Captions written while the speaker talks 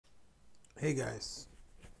Hey guys,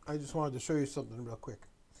 I just wanted to show you something real quick.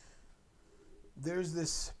 There's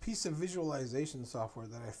this piece of visualization software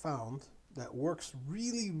that I found that works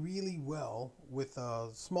really well with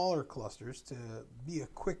smaller clusters to be a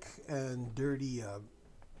quick and dirty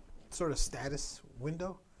sort of status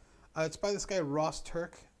window. It's by this guy Ross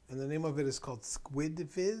Turk, and the name of it is called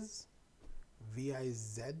Squidviz,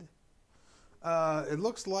 V-I-Z. It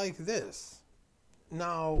looks like this.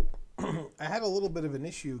 Now, I had a little bit of an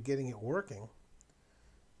issue getting it working.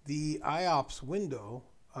 The IOPS window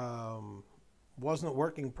wasn't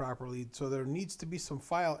working properly, so there needs to be some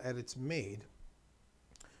file edits made.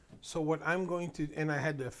 So what I'm going to, and I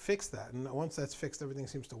had to fix that, and once that's fixed, everything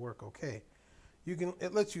seems to work okay.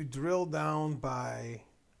 It lets you drill down by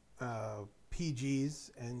PGs,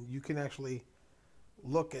 and you can actually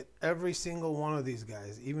look at every single one of these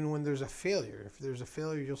guys, even when there's a failure. If there's a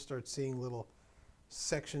failure, you'll start seeing little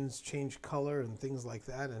sections change color and things like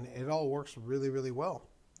that, and it all works really well.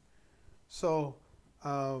 So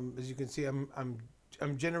as you can see, I'm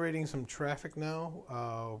generating some traffic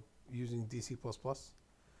now using DC++.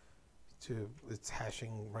 It's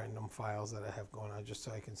hashing random files that I have going on just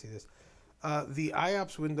so I can see this. The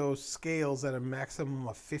IOPS window scales at a maximum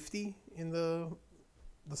of 50 in the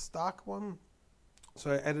stock one,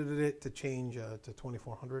 so I edited it to change to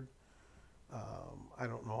 2400. I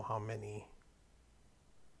don't know how many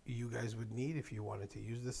you guys would need if you wanted to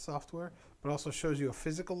use this software, but also shows you a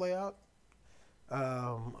physical layout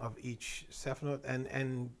of each Ceph node,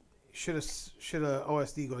 and should a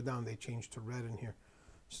OSD go down, they change to red in here.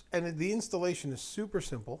 And the installation is super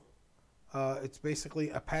simple. It's basically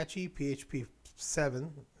Apache PHP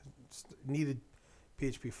 7, it's needed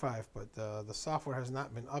PHP 5, but the software has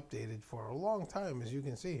not been updated for a long time, as you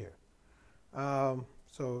can see here.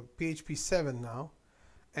 So PHP 7 now.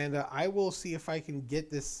 And I will see if I can get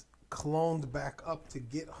this cloned back up to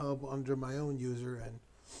GitHub under my own user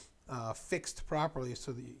and fixed properly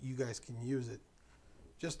so that you guys can use it.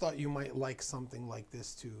 Just thought you might like something like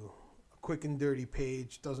this too. A quick and dirty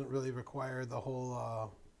page, doesn't really require the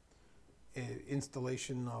whole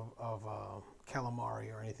installation of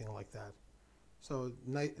Calamari or anything like that. So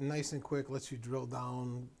nice and quick, lets you drill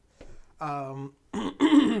down.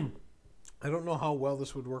 I don't know how well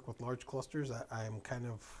this would work with large clusters. I'm kind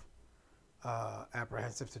of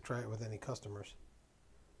apprehensive to try it with any customers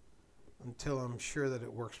until I'm sure that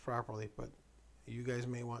it works properly, but you guys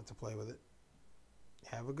may want to play with it.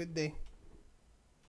 Have a good day.